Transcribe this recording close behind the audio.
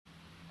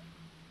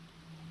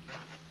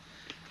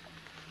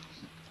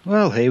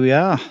Well, here we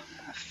are.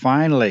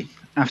 Finally,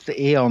 after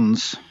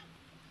eons,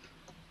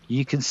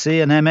 you can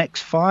see an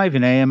MX-5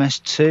 in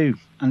AMS2,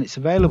 and it's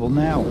available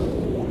now.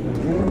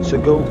 So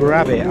go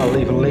grab it. I'll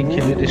leave a link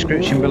in the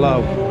description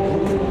below.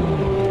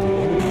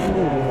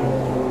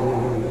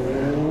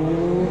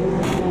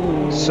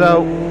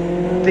 So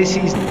this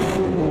is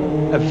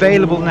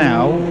available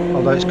now,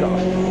 although it's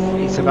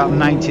about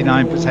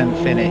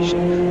 99% finished.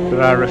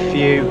 There are a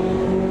few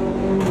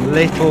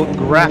little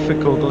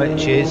graphical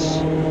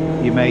glitches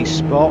you may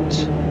spot,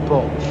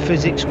 but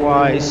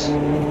physics-wise,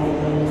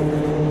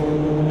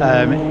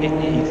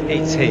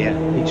 it's here.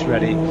 It's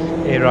ready.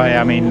 Here I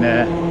am in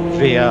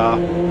VR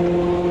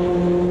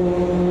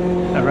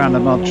around the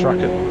mod track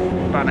at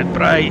Bannock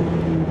Brae.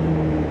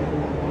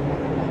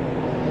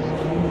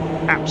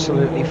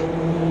 Absolutely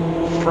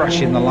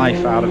thrashing the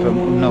life out of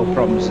them, no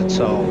problems at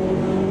all.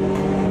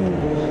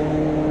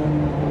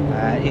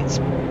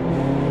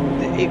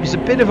 It was a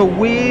bit of a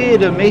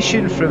weird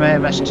omission from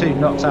AMS2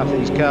 not to have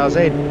these cars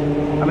in.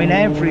 I mean,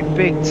 every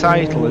big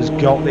title has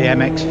got the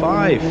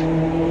MX-5.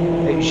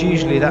 It's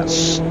usually that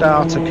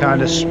starter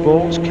kind of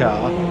sports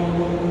car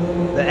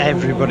that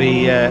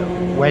everybody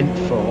went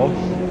for.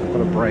 I've got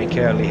to brake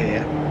early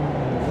here.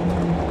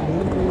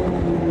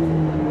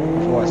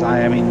 Otherwise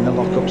I am in the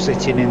lock-up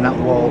sitting in that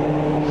wall.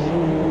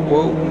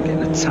 Whoa, I'm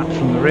getting a tap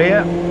from the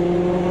rear.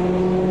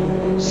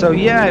 So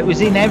yeah, it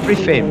was in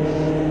everything.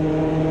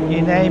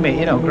 You name it,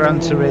 you know, Gran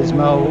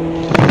Turismo,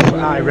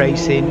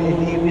 iRacing.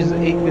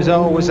 It was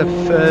always a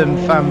firm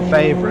fan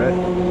favourite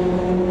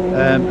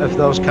of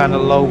those kind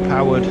of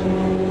low-powered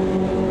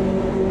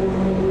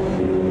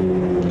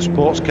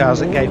sports cars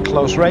that gave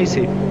close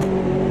racing.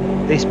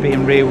 This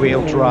being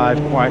rear-wheel drive,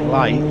 quite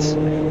light.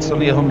 It's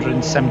only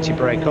 170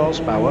 brake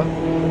horsepower,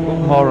 but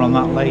more on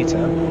that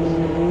later.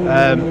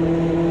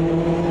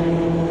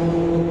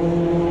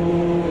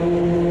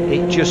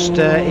 It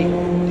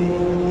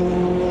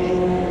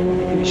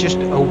was just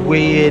a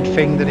weird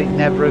thing that it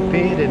never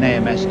appeared in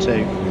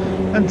AMS2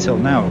 until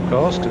now, of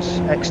course, because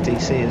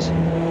XTC has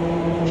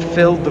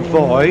filled the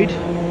void,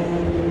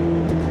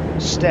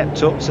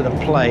 stepped up to the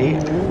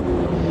plate,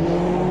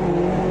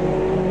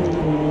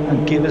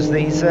 and give us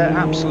these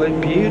absolute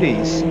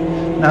beauties.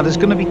 Now there's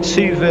going to be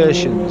two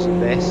versions of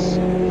this.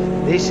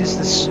 This is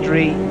the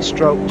street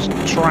strokes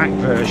track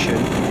version,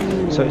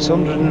 so it's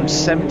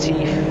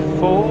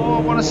 174,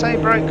 I want to say,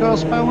 brake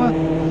horsepower.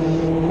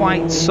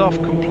 Quite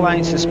soft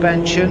compliant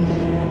suspension,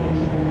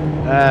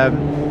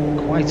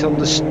 quite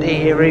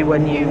understeery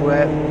when you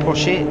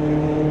push it,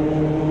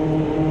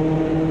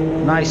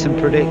 nice and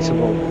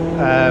predictable,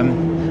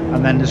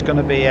 and then there's going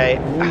to be a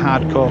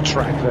hardcore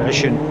track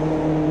version,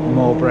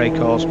 more brake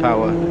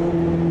horsepower,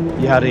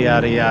 yada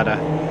yada yada,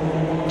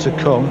 to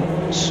come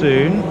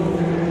soon.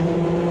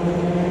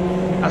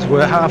 As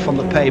we're half on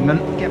the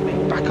pavement, get me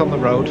back on the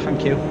road,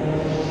 thank you.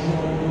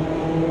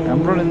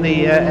 I'm running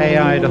the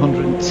AI at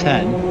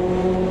 110.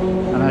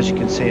 And as you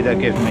can see, they're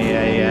giving me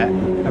a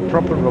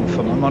proper run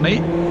for my money.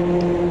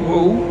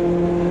 Whoa!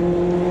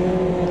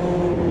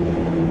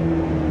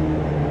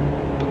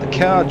 But the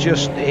car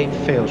it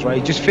feels right.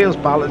 It just feels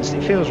balanced.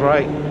 It feels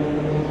right.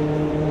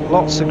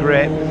 Lots of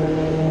grip.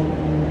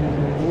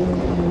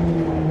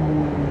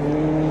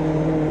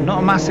 Not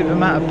a massive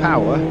amount of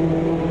power.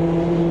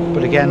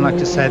 But again, like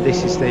I said,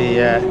 this is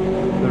the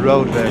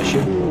road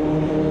version.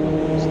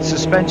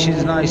 Suspension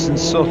is nice and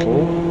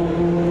subtle.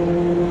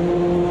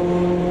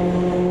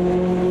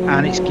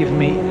 And it's given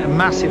me a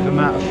massive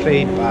amount of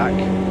feedback.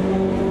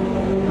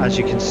 As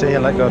you can see, I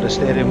let go of the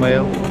steering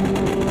wheel.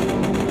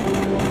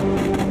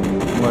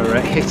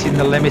 We're hitting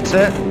the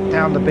limiter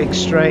down the big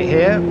straight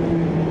here.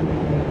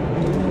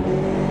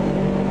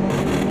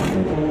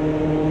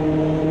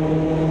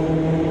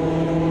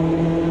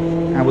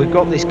 And we've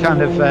got this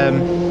kind of,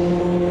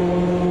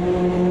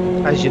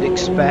 as you'd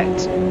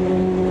expect,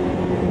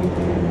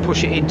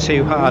 push it in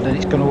too hard and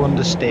it's going to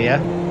understeer.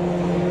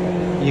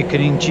 You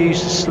can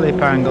induce a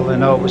slip angle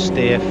and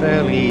oversteer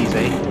fairly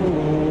easy.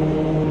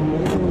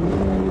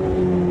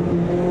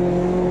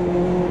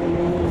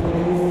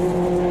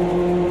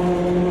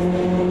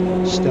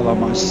 Still on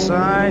my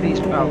side,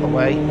 he's out of the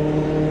way.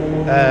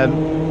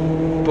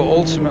 But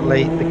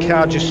ultimately the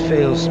car just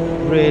feels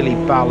really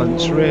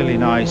balanced, really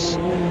nice,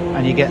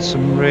 and you get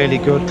some really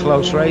good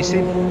close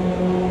racing.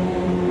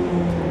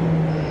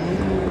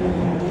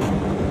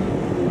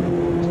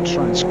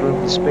 Try and screw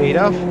the speed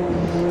off.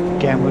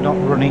 Again, we're not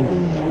running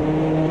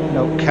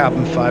no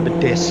carbon fibre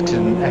discs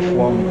and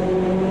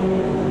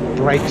F1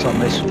 brakes on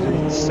this.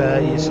 It's, so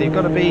you've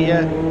got to be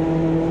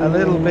a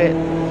little bit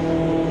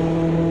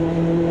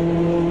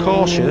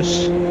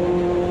cautious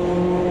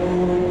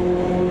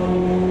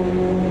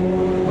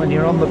when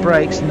you're on the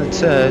brakes and the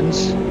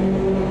turns.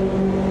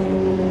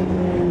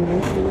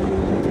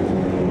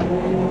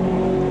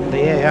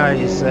 The AI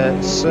is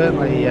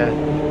certainly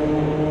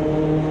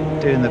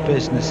doing the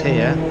business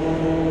here.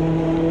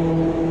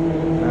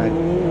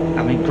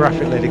 I mean,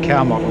 graphically the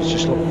car models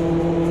just look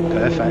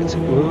perfect.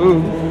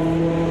 Woo!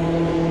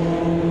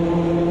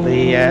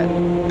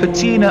 The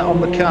patina on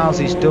the cars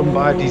is done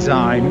by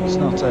design. It's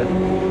not a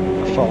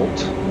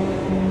fault.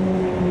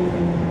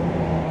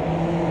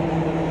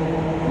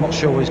 I'm not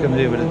sure what he's going to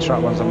do with the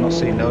track ones. I've not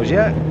seen those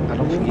yet. I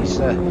don't think he's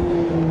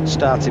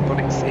started, but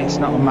it's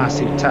not a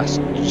massive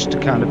task just to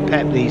kind of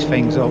pep these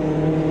things up.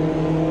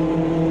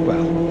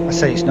 Well, I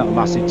say it's not a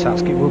massive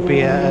task. It would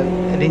be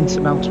an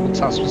insurmountable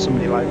task for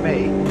somebody like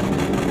me.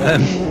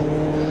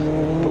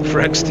 But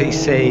for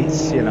XTC,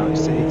 it's, you know,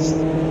 it's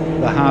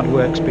the hard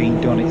work's been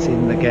done. It's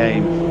in the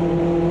game.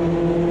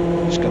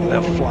 Just got a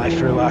little fly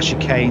through our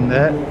chicane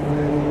there.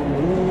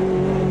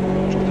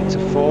 Drop it to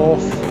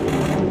 4th.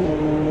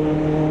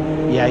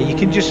 Yeah, you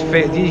can just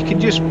feel, you can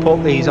just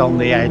put these on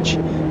the edge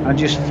and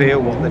just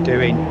feel what they're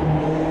doing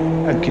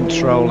and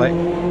control it.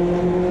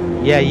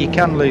 Yeah, you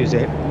can lose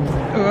it.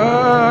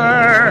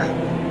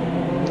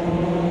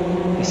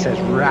 He says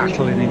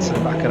rattling into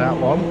the back of that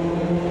one.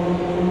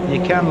 You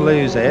can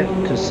lose it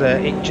because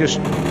it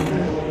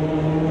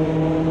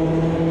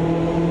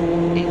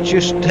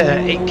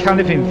kind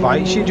of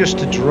invites you just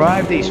to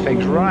drive these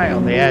things right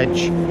on the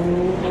edge.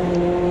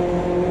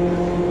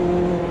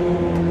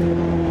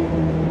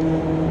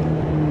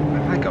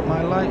 Have I got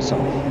my lights on?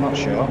 I'm not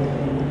sure.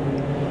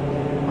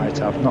 Might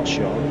have, not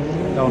sure.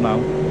 Don't know.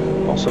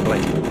 Possibly.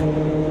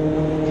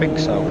 I think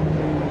so.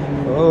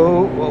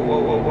 Oh, whoa,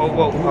 whoa, whoa,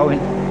 whoa, whoa.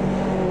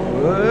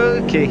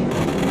 Oh, okay.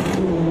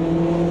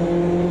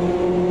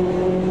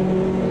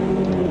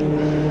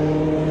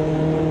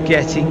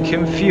 Getting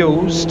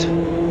confused.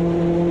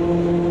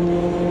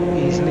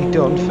 Easily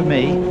done for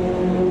me.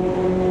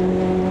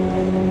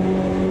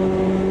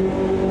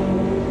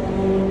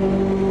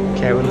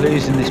 Okay, we're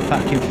losing this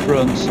pack in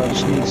front, so I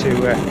just need to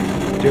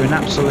do an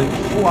absolute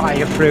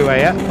flyer through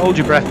here. Hold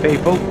your breath,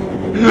 people.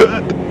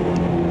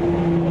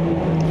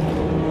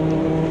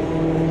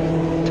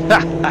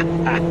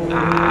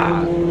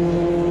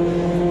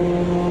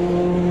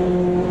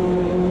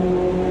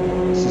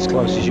 It's as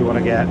close as you want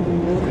to get.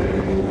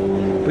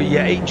 But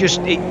yeah, it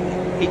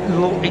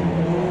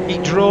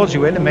draws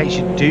you in and makes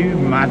you do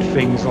mad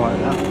things like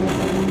that.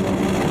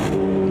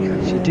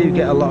 You do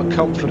get a lot of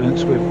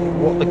confidence with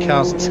what the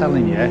car's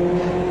telling you,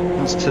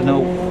 as to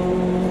know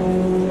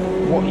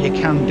what you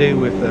can do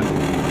with them.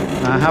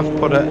 And I have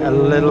put a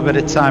little bit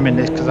of time in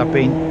this because I've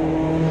been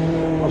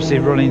obviously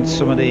running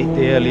some of the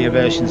earlier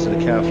versions of the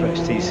car for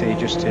XTC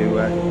just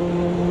to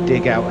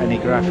dig out any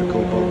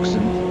graphical bugs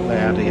and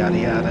yada yada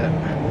yada.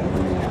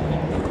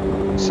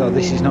 So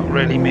this is not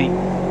really me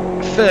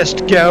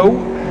first go,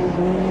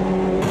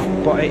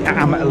 but I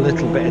am a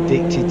little bit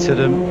addicted to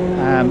them.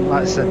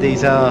 Like I said,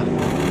 these are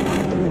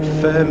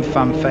firm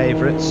fan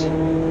favourites.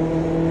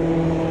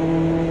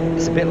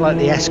 It's a bit like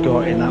the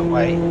Escort in that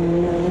way,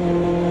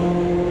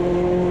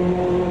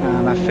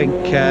 and I think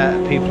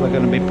people are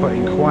going to be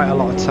putting quite a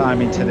lot of time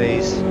into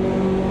these.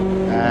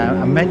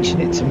 I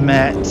mentioned it to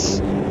Metz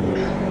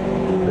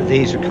that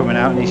these were coming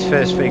out, and his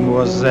first thing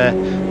was,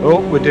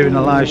 oh, we're doing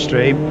a live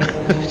stream.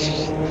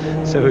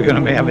 So we're going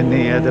to be having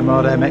the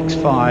mod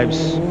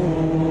MX-5s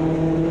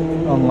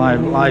on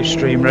live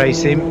stream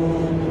racing,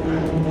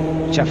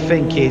 which I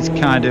think is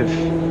kind of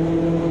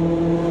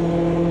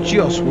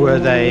just where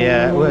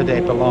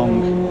they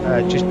belong.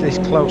 Just this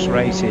close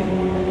racing,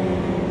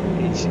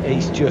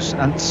 it's just,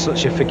 and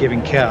such a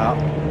forgiving car.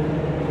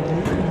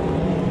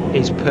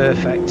 It's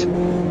perfect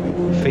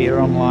for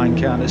your online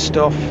kind of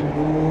stuff.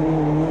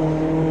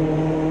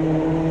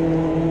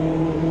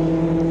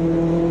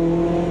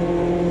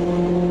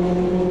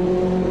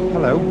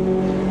 Hello.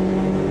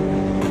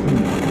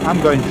 I'm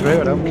going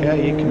through, I don't care,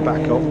 you can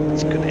back up.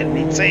 It's good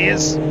enemy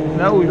tears.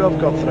 No, we both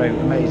got through,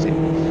 amazing.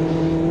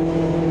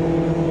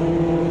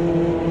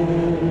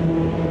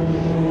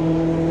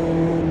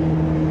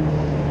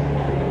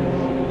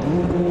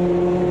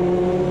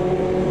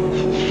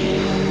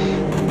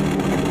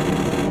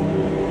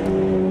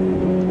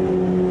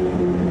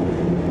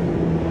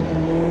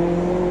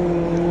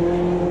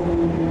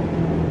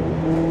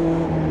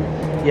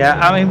 Yeah,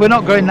 I mean, we're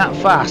not going that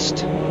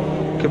fast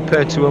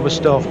compared to other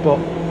stuff, but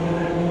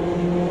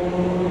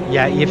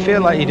yeah, you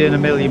feel like you're doing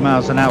 1,000,000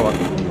 miles an hour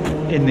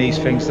in these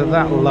things. They're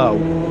that low.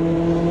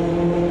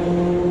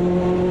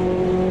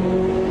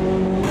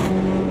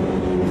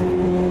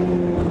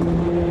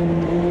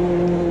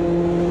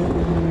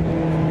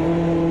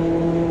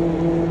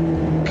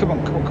 Come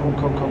on, come on, come on,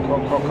 come on, come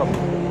on, come on, come on.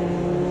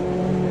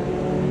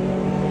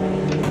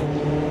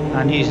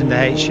 And using the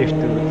H shifter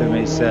with them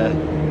is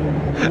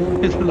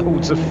it's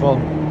loads of fun.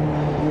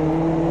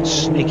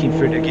 Sneaking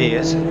through the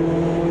gears.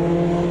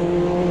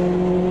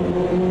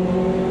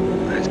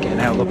 Let's get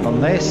held up on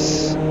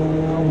this.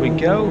 On we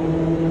go.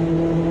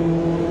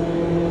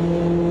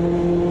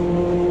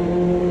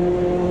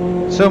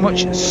 So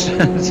much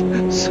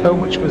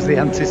was the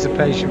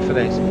anticipation for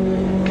this.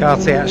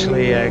 Carty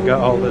actually got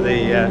hold of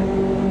the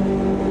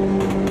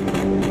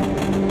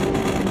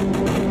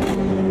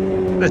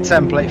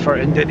template for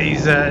it and did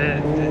his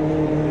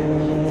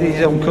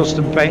own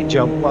custom paint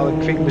job while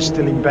the thing was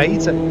still in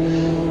beta.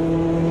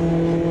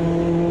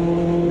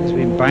 He's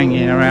been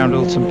banging around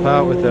Ulton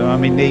Park with them. I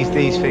mean, these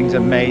things are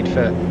made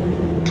for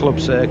club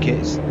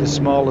circuits, the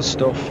smaller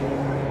stuff.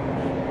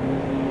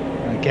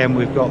 again,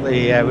 we've got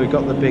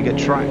the bigger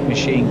track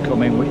machine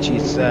coming, which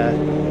is going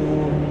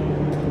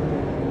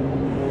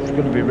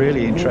to be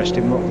really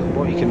interesting.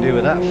 What you can do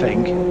with that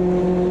thing.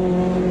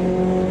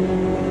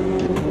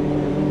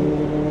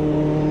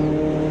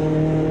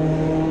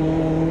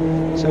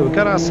 So we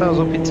got ourselves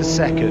up into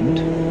second.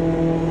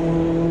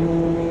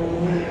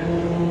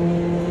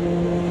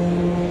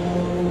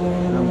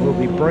 And we'll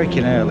be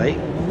braking early.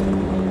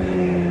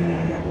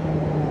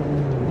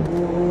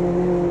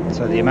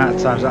 So the amount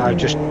of times that I've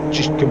just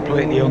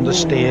completely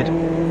understeered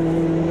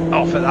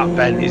off at that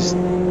bend is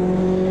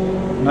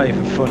not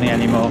even funny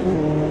anymore.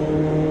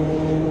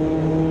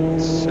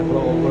 Let's have a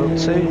little look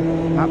to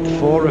map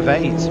 4 of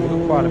 8. So we've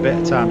got quite a bit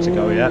of time to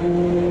go yet.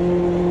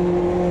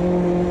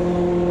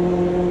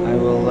 I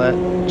will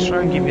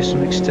try and give you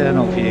some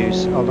external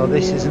views, although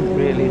this isn't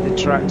really the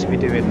track to be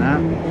doing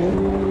that.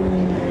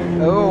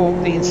 Oh,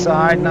 the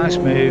inside, nice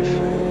move.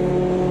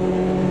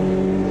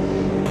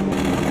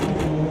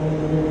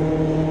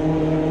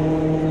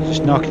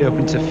 Just knock it up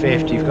into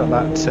 5th. You've got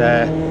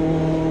that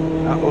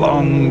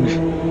long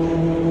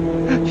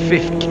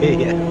 5th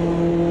gear.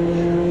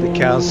 The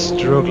car's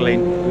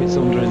struggling with its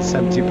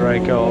 170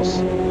 brake horse.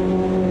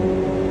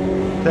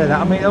 Then,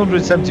 I mean,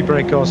 170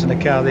 brake horse in a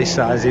car this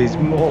size is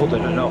more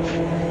than enough,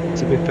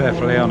 to be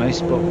perfectly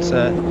honest, but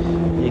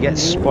you get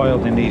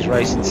spoiled in these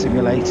racing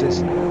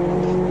simulators.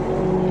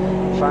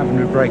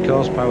 500 brake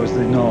horsepower is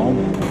the norm.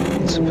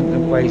 It's something that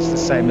weighs the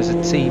same as a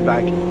tea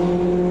bag.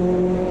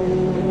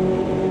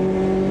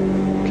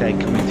 Okay,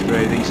 coming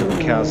through, these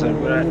other cars that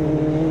were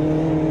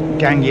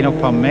ganging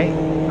up on me,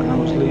 and I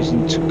was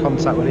losing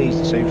contact with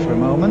these two for a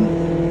moment.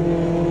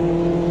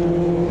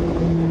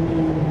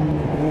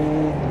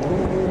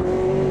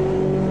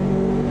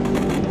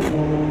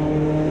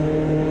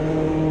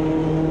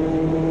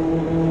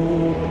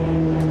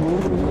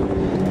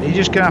 You're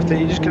just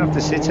gonna have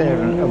to sit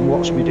here and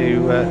watch me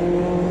do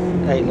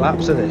 8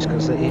 laps of this,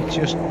 because it's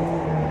just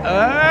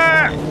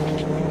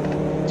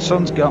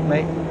sun's got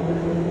me.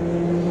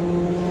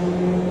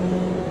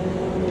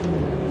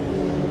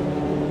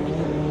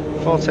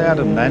 Thought I had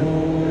them then,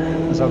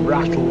 as I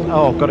rattled.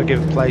 Oh, I've got to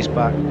give place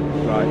back.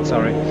 Right,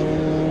 sorry.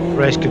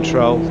 Race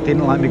control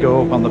didn't let me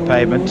go up on the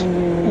pavement.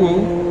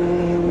 Ooh.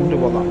 Wonder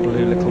what that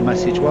blue little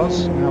message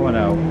was. Now I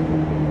know.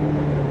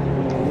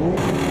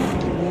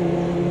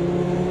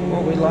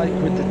 Like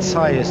with the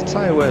tyres,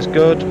 tyre wear's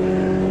good,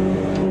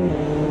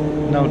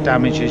 no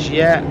damages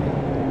yet,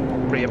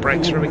 rear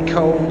brakes are a bit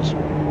cold.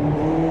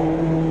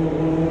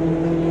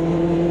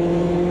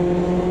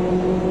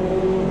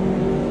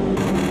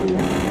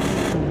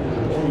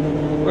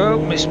 Well,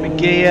 missed my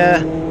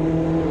gear,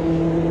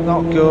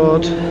 not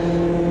good.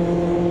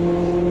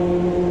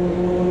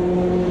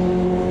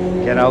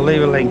 Again, I'll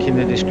leave a link in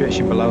the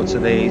description below to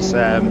these,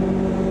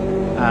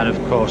 and of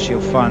course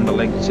you'll find the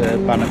link to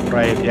Banner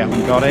Prey if you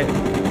haven't got it.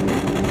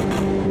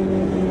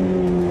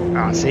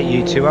 That's it,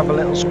 you two have a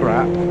little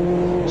scrap,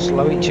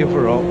 slow each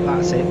other up,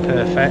 that's it,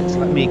 perfect.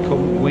 Let me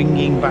come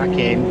winging back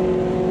in.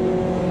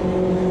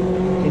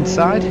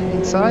 Inside,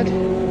 inside.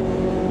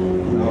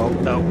 No,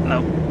 no,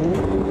 no.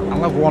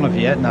 I'll have one of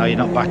you. No, you're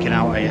not backing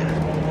out, are you?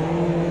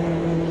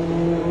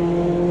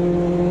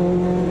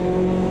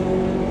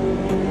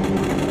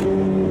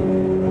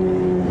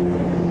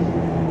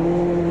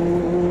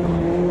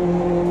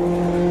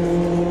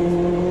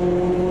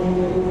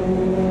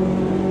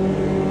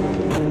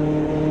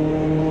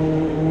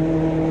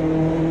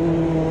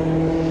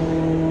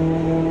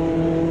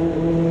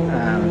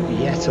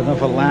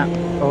 Another lap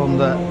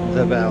under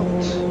the belt.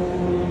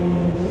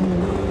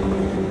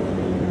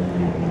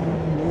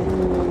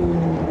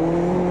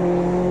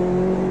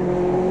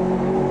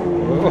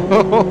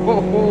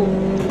 Oh,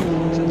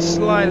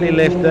 slightly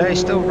lift there, it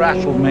still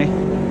rattled me.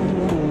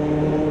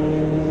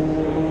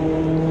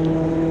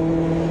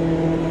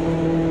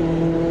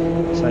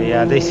 So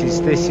yeah, this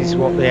is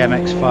what the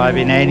MX-5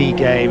 in any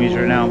game is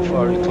renowned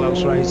for, is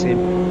close racing.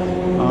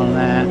 On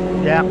there,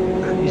 yeah,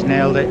 he's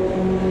nailed it.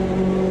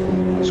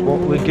 That's what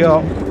we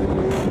got.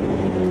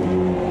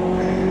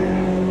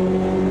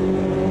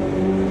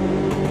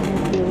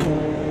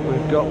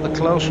 We've got the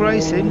close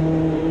racing.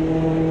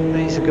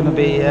 These are going to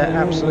be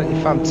absolutely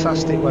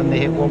fantastic when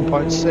they hit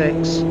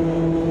 1.6.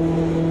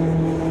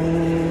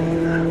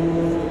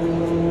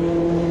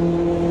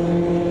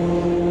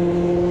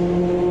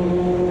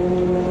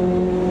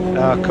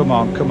 Oh, come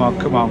on, come on,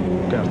 come on.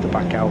 We're going to have to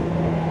back out.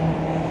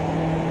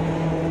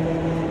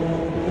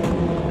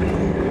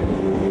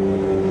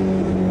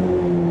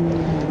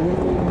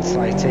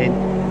 Slight in.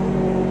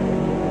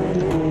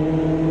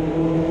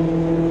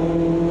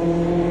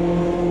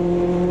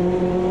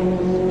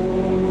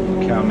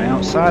 Okay, on the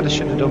outside I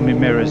should have done my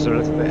mirrors, they're a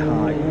little bit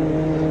high.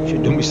 Should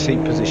have done my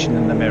seat position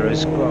in the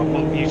mirrors. Well,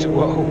 we'll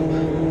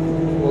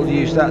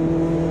use that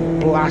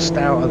blast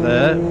out of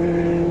there.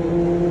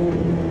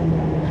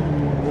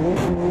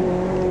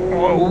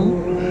 Whoa!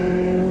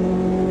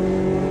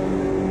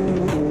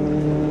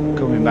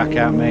 Coming back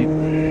at me.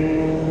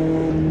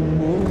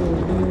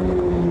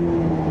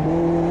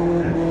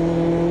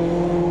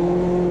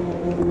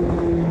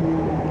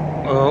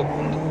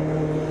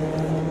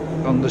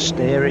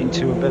 understeer it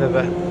into a bit of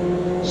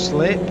a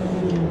slip.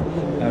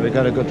 We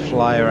got a good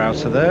flyer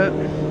out of there.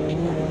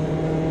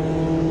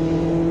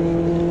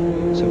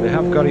 So we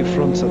have got in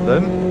front of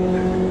them.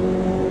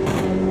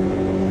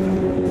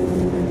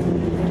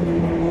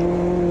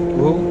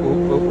 Whoa,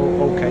 whoa, whoa,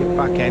 whoa, okay,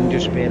 back end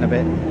just being a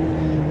bit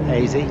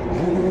hazy.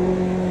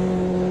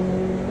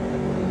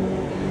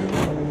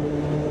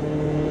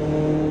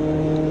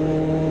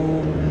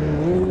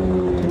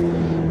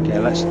 Okay,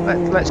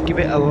 let's give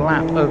it a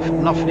lap of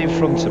nothing in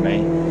front of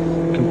me.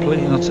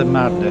 Completely and utter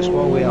madness.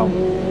 What are we on?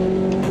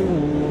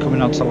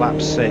 Coming on to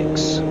lap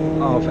 6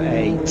 of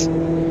 8.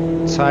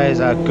 Tyres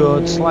are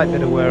good, slight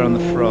bit of wear on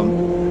the front.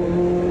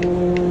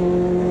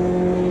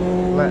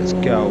 Let's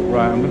go.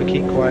 Right, I'm going to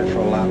keep quiet for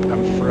a lap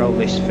and throw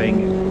this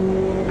thing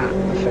at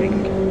the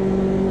thing.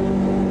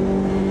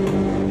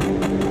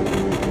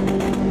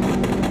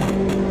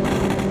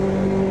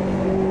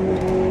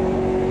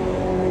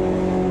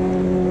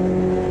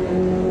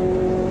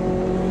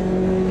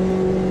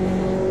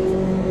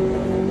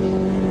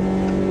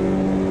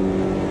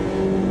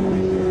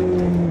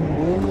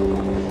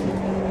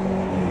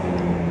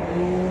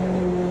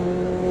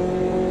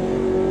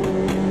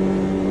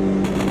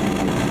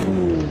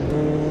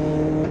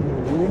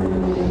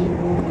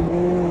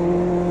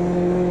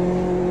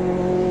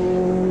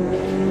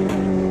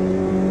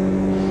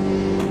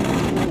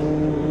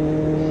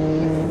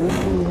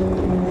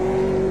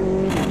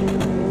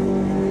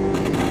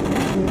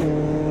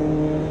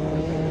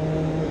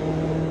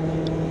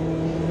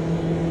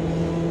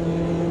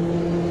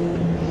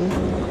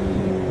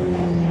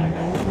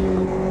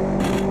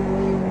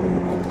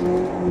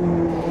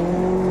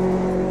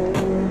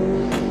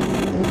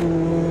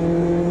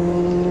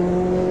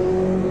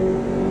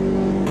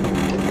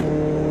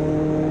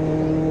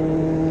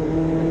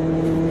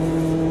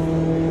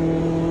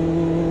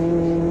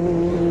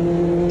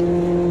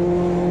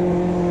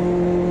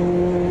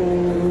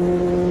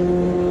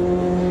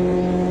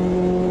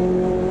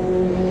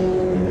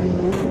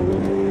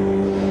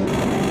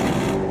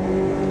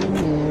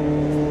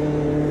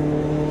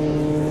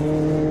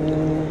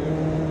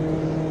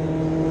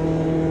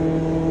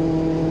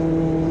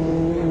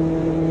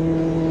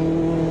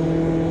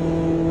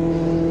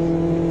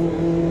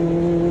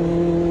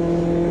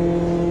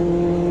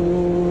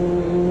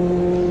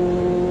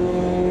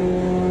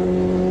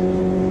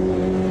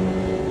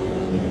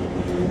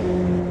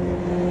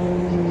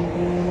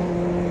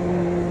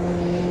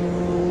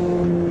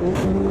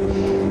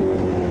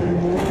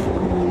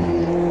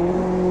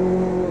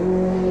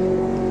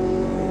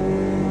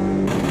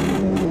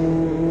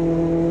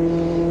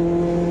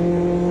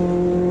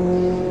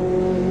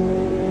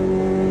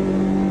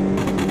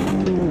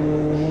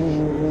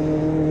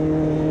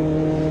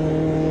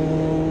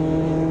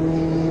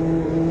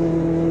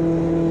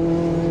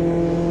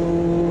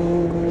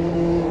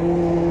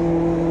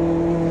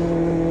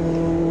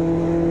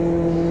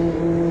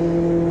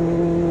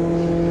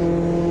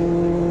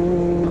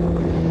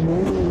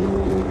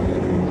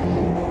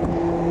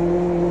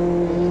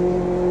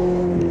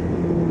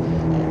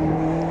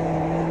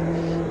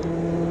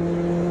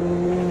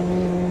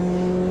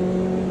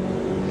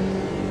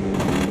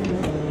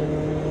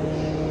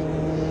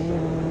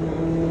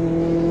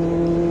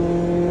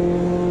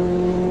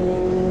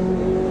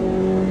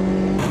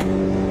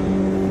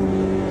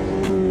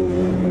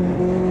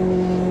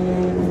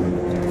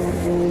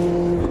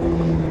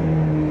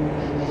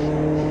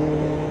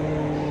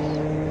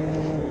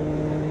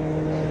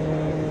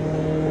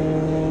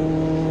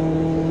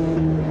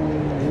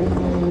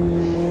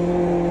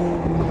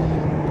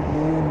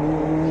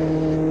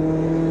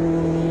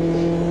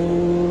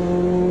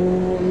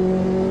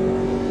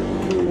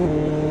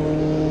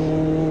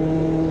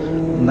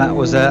 That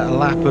was a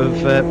lap of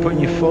putting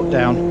your foot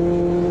down.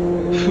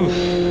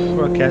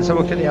 Okay, let's have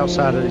a look at the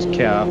outside of this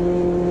car.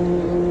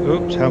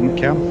 Oops, helmet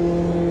cam.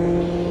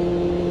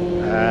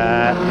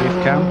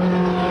 Roof cam.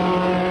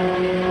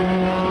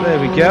 There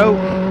we go.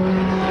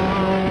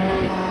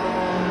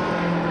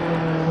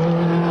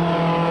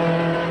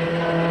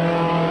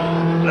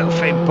 Little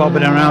thing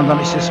bobbing around on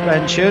its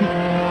suspension.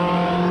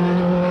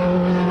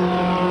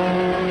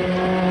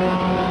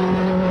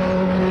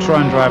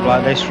 Try and drive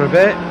like this for a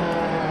bit.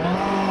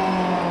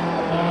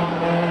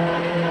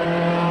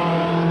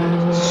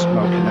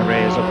 Smoking the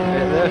rears up a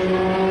bit there.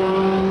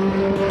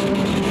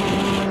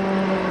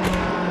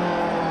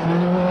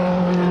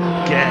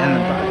 Getting the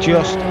back,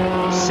 just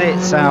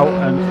sits out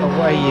and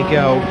away you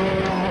go.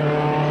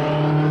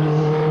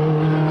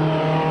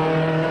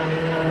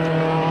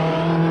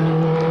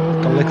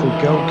 Like a little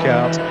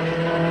go-kart.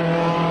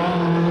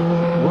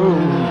 Woo!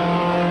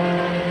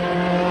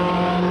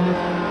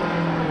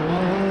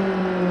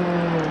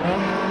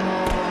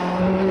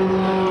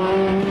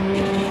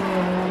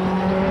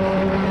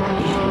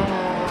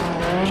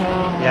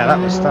 Yeah, that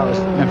was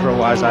never a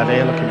wise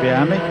idea looking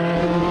behind me.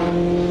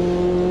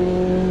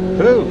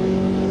 Ooh.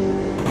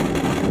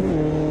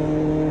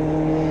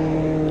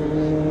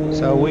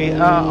 So we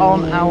are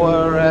on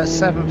our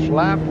 7th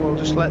lap. We'll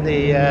just let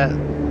the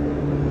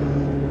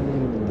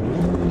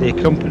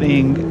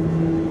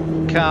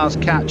accompanying cars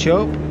catch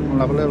up. We'll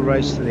have a little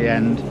race to the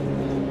end.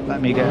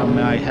 Let me get on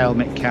my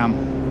helmet cam,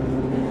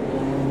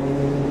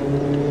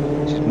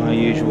 which is my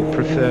usual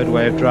preferred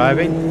way of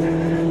driving.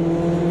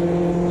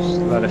 Just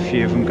let a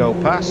few of them go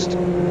past.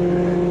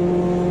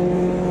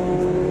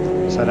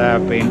 So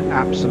I've been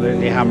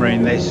absolutely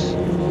hammering this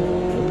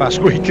the past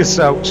week or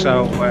so,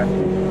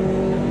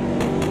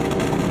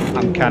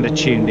 I'm kind of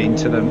tuned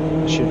into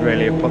them. I should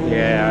really have put the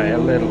AI a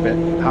little bit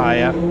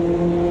higher.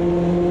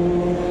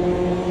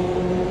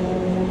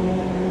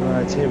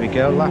 Right, here we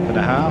go, lap and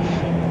a half.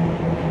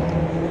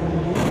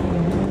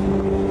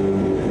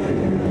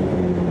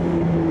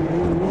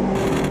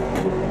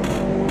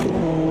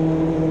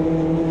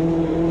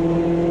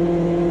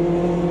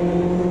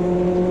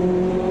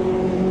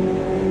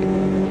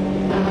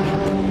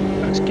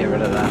 Let's get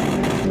rid of that.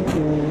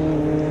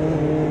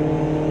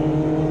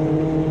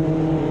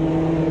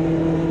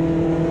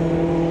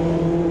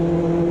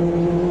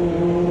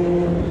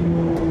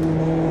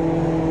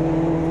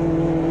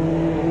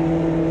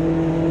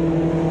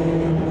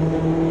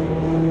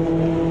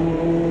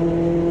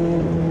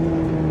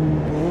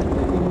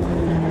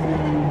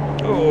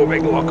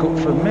 Big lock up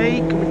from me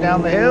coming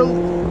down the hill.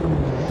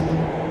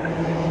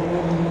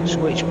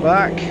 Switch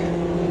back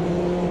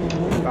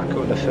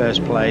up to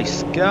first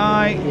place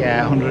guy.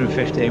 Yeah,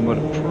 115 would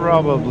have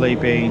probably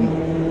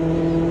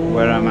been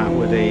where I'm at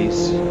with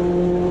these.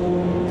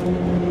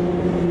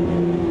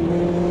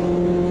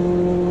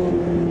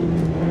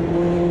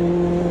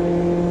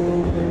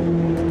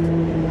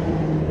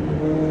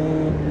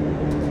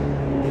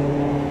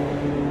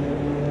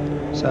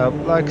 So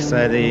like I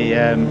say,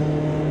 the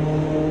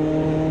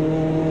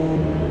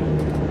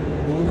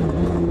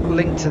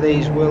link to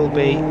these will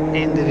be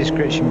in the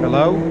description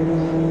below.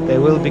 They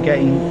will be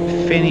getting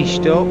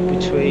finished up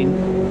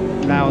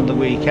between now and the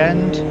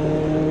weekend,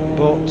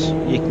 but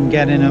you can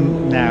get in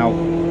them now.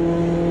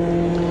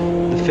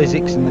 The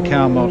physics in the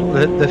car model,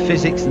 the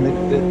physics in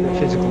the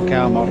physical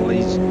car model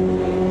is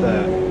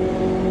there.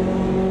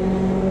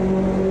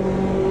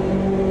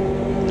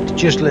 It's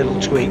just little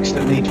tweaks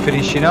that need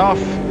finishing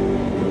off.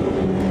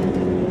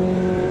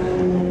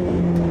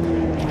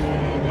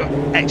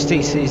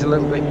 XTC is a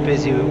little bit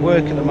busy with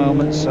work at the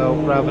moment, so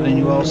rather than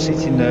you all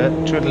sitting there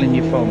twiddling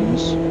your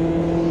thumbs,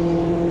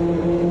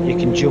 you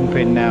can jump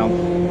in now,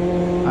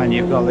 and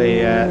you've got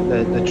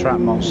the track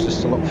monsters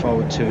to look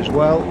forward to as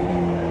well.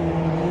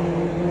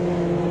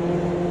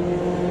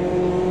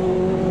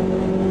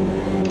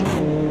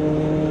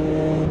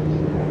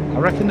 I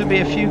reckon there'll be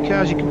a few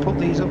cars you can put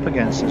these up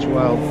against as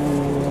well.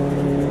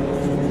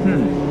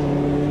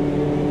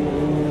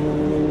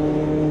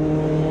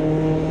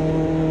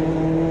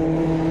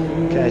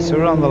 Okay, so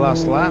we're on the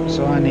last lap,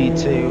 so I need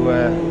to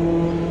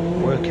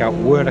work out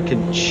where I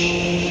can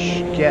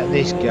get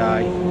this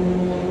guy.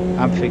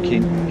 I'm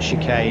thinking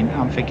chicane.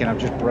 I'm thinking I've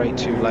just braked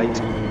too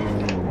late.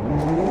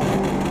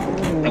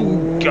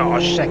 Oh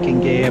gosh,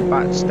 second gear,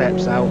 back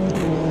steps out.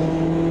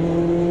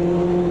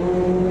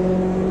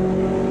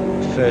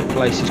 Third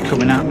place is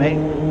coming at me.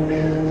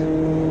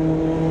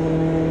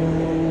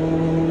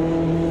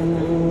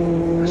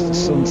 As the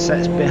sun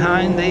sets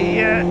behind the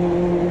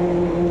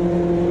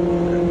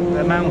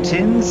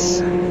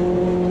mountains.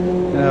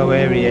 Oh,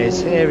 here he is,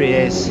 here he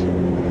is.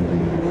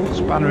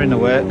 Spanner in the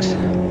works.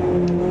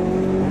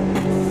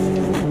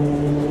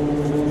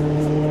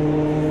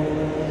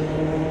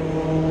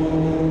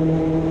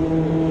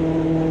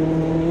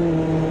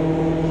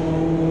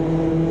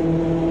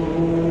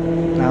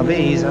 Now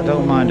these I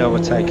don't mind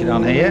overtaking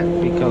on here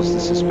because the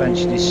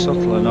suspension is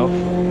subtle enough.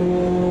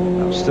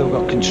 I've still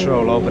got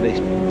control over this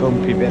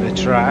bumpy bit of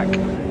track.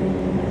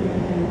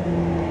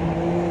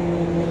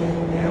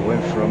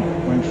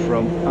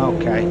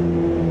 Okay,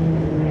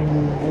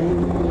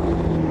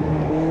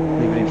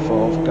 leave it in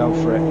fourth, go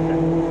for it,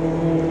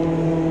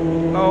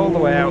 all the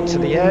way out to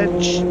the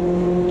edge,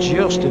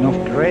 just enough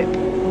grip.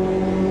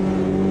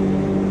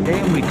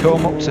 In we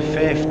come up to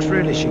fifth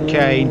through the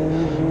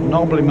chicane,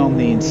 nobbling on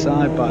the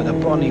inside by the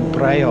Bonnie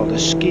Bray or the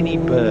Skinny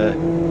Burr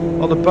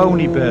or the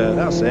Bony Burr,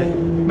 that's it,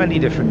 many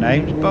different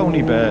names.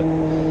 Bony Burr,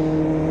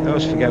 I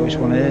always forget which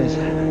one it is.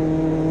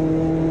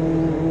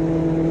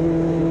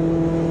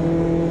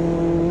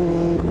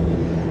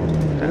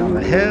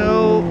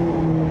 Hill,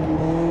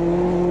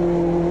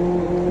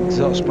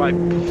 exhaust pipe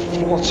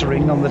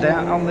fluttering on the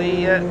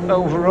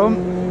overrun.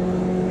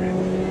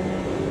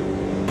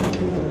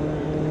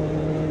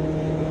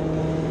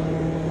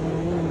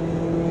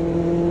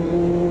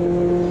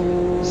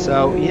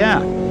 So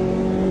yeah,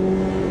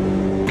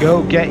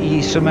 go get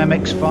ye some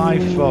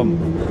MX-5 fun.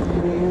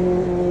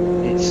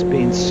 It's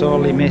been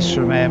sorely missed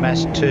from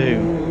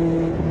AMS2,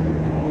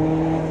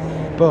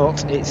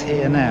 but it's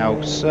here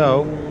now.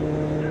 So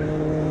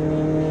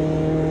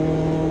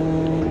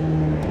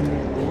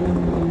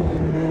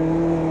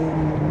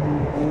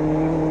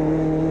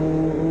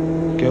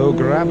go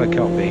grab a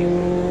copy.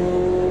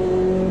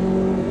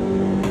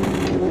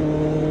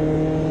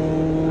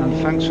 And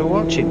thanks for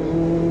watching.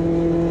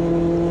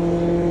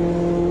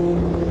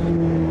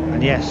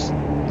 And yes,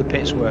 the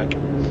pits work.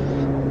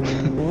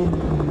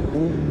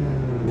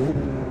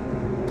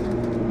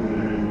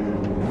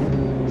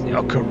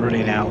 rocker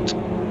running out.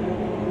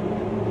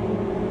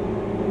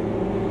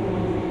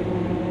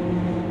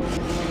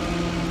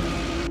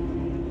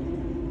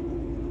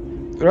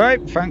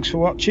 Right, thanks for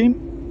watching.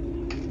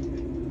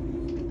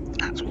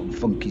 That's one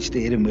funky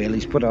steering wheel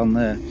he's put on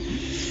there.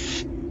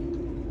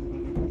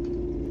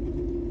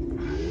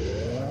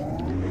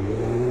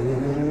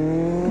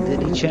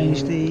 Did he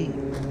change the...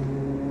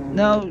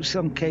 No,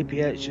 some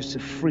KPH just to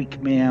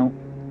freak me out.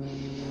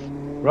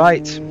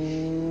 Right,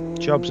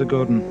 job's a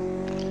good one.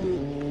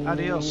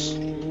 Adios.